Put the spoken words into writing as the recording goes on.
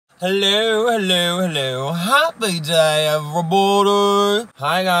Hello, hello, hello. Happy day, everybody.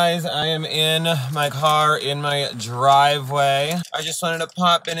 Hi, guys. I am in my car in my driveway. I just wanted to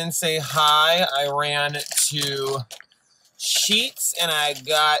pop in and say hi. I ran to Sheets and I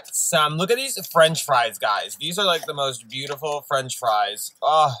got some. Look at these French fries, guys. These are like the most beautiful French fries.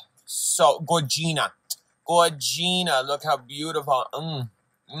 Oh, so gorgina. Gorgina. Look how beautiful.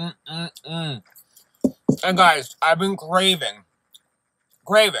 And guys, I've been craving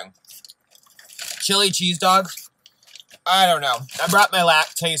chili cheese dogs. I don't know. I brought my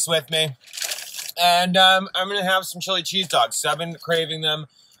lactase with me. And I'm going to have some chili cheese dogs. So I've been craving them.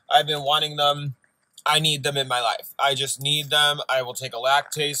 I've been wanting them. I need them in my life. I just need them. I will take a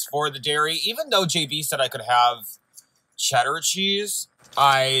lactase for the dairy. Even though JB said I could have cheddar cheese,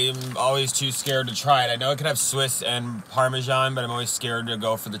 I'm always too scared to try it. I know I could have Swiss and Parmesan, but I'm always scared to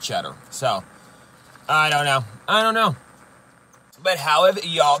go for the cheddar. So, I don't know. But how have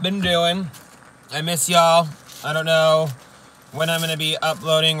y'all been doing? I miss y'all. I don't know when I'm going to be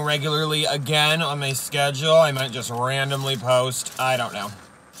uploading regularly again on my schedule. I might just randomly post. I don't know.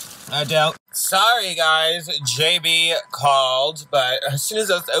 I doubt. Sorry, guys. JB called, but as soon as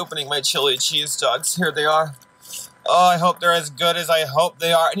I was opening my chili cheese dogs, here they are. Oh, I hope they're as good as I hope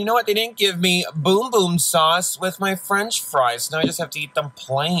they are. And you know what? They didn't give me boom boom sauce with my French fries. Now I just have to eat them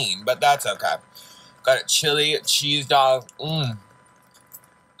plain, but that's okay. Got a chili cheese dog.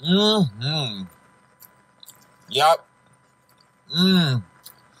 Yep.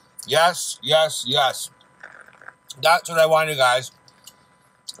 Yes. That's what I wanted, guys.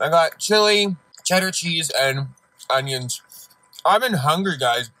 I got chili, cheddar cheese, and onions. I've been hungry,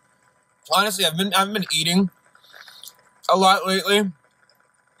 guys. Honestly, I've been eating a lot lately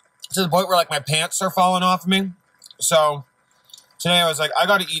to the point where like my pants are falling off me. So today I was like, I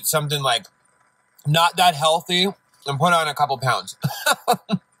got to eat something like not that healthy and put on a couple pounds.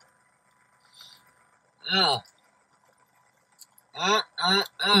 You're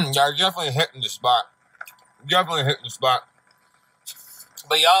definitely hitting the spot.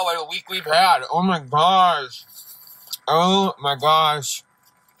 But y'all, what a week we've had. Oh my gosh.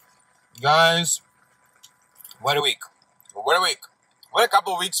 Guys, what a week. What a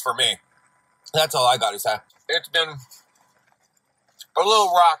couple of weeks for me. That's all I gotta say. It's been a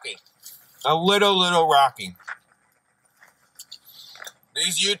little rocky. A little rocky.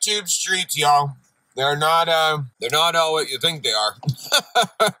 These YouTube streets, y'all, they're not all what you think they are.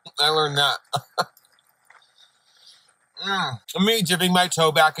 I learned that. Me dipping my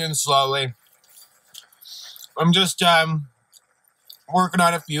toe back in slowly. I'm just working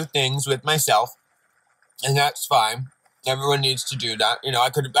on a few things with myself, and that's fine. Everyone needs to do that. You know,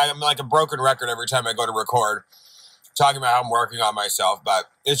 I'm like a broken record every time I go to record, talking about how I'm working on myself, but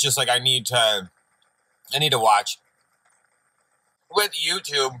it's just like I need to watch with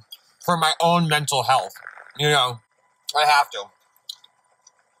YouTube for my own mental health. You know, I have to.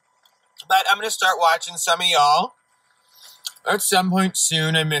 But I'm going to start watching some of y'all at some point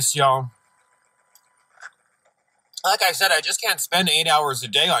soon. I miss y'all. Like I said, I just can't spend 8 hours a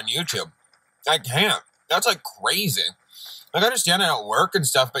day on YouTube. I can't. That's like crazy. Like, I understand I don't work and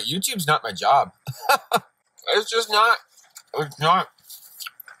stuff, but YouTube's not my job. It's just not. It's not.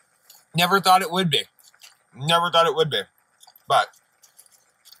 Never thought it would be. But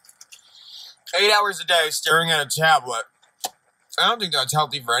 8 hours a day staring at a tablet, I don't think that's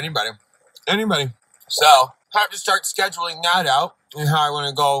healthy for anybody. So, I have to start scheduling that out and how I want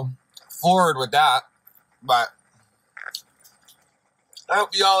to go forward with that. But I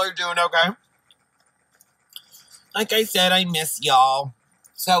hope y'all are doing okay. Like I said, I miss y'all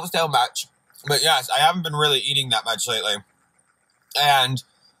so much. But yes, I haven't been really eating that much lately. And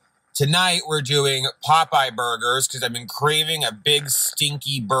tonight we're doing Popeye burgers because I've been craving a big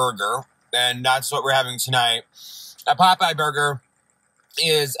stinky burger. And that's what we're having tonight. A Popeye burger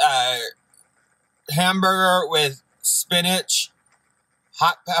is a hamburger with spinach,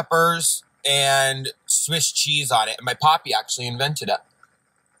 hot peppers, and Swiss cheese on it. And my poppy actually invented it.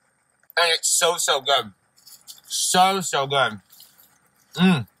 And it's so good. So good.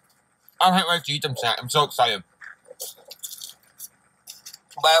 I can't wait to eat them tonight. I'm so excited.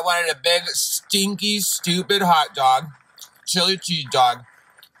 But I wanted a big, stinky, stupid hot dog, chili cheese dog,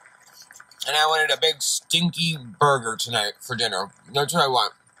 and I wanted a big, stinky burger tonight for dinner. That's what I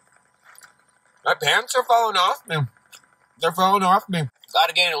want. My pants are falling off me. They're falling off me.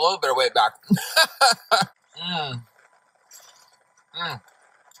 Gotta gain a little bit of weight back.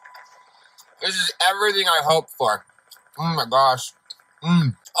 This is everything I hoped for. Oh my gosh.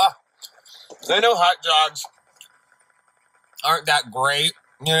 I know hot dogs aren't that great,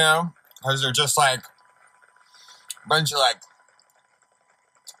 you know, because they're just like a bunch of like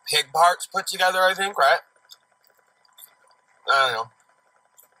pig parts put together, I think, right? I don't know.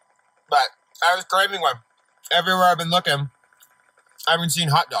 But I was craving one. Everywhere I've been looking, I haven't seen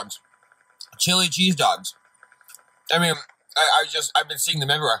hot dogs. Chili cheese dogs. I mean, I've been seeing them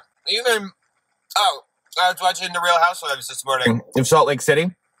everywhere. Even, oh, I was watching The Real Housewives this morning in Salt Lake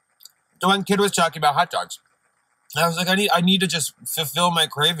City. The one kid was talking about hot dogs. I was like, I need to just fulfill my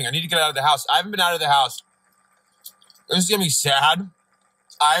craving. I need to get out of the house. I haven't been out of the house. This is going to be sad.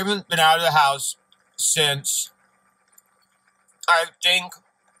 I haven't been out of the house since, I think,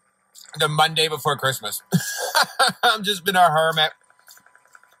 the Monday before Christmas. I've just been a hermit.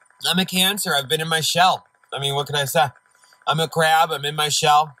 I'm a Cancer. I've been in my shell. I mean, what can I say? I'm a crab. I'm in my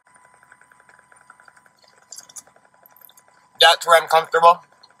shell. That's where I'm comfortable.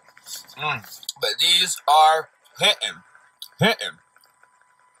 But these are hitting.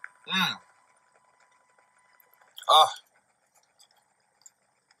 Oh.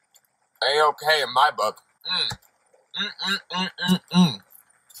 A-okay in my book.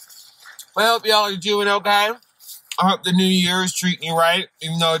 Well, I hope y'all are doing okay. I hope the new year is treating you right,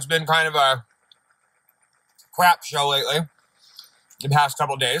 even though it's been kind of a crap show lately. The past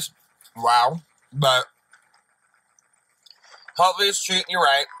couple days. Wow. But hopefully it's treating you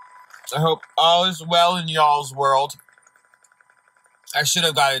right. I hope all is well in y'all's world. I should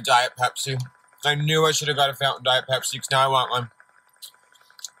have got a Diet Pepsi. I knew I should have got a Fountain Diet Pepsi because now I want one.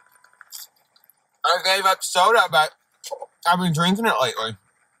 I gave up soda, but I've been drinking it lately.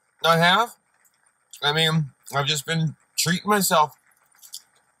 I have. I mean, I've just been treating myself.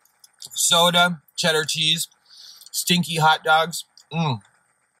 Soda, cheddar cheese, stinky hot dogs. But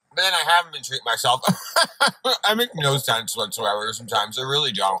then I haven't been treating myself. I make no sense whatsoever sometimes. I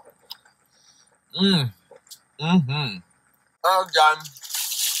really don't. Oh, done.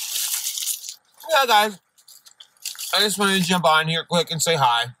 Yeah, guys. I just wanted to jump on here quick and say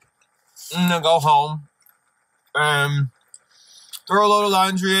hi. And then go home. Throw a load of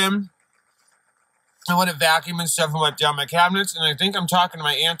laundry in. I want to vacuum and stuff and wipe down my cabinets. And I think I'm talking to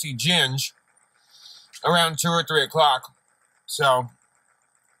my Auntie Ginge around 2 or 3 o'clock. So,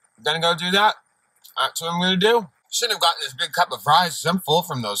 I'm going to go do that. That's what I'm going to do. Shouldn't have gotten this big cup of fries because I'm full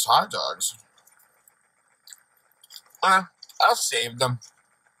from those hot dogs. I'll save them.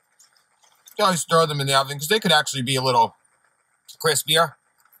 You always throw them in the oven because they could actually be a little crispier.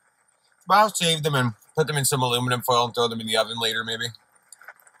 But I'll save them and put them in some aluminum foil and throw them in the oven later, maybe.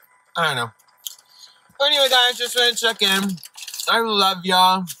 I don't know. But anyway, guys, just want to check in. I love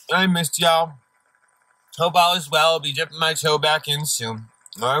y'all. I missed y'all. Hope all is well. I'll be dipping my toe back in soon.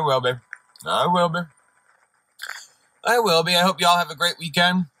 I will be. I hope y'all have a great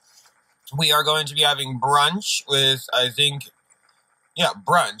weekend. We are going to be having brunch with,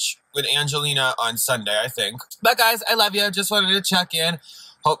 brunch with Angelina on Sunday, I think. But guys, I love you. Just wanted to check in.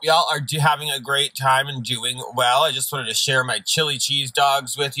 Hope y'all are having a great time and doing well. I just wanted to share my chili cheese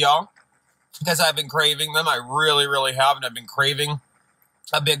dogs with y'all because I've been craving them. I really, really have, and I've been craving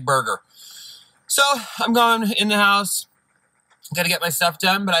a big burger. So I'm going in the house. Got to get my stuff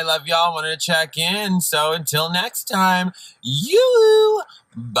done, but I love y'all. Wanted to check in. So until next time,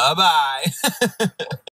 bye-bye.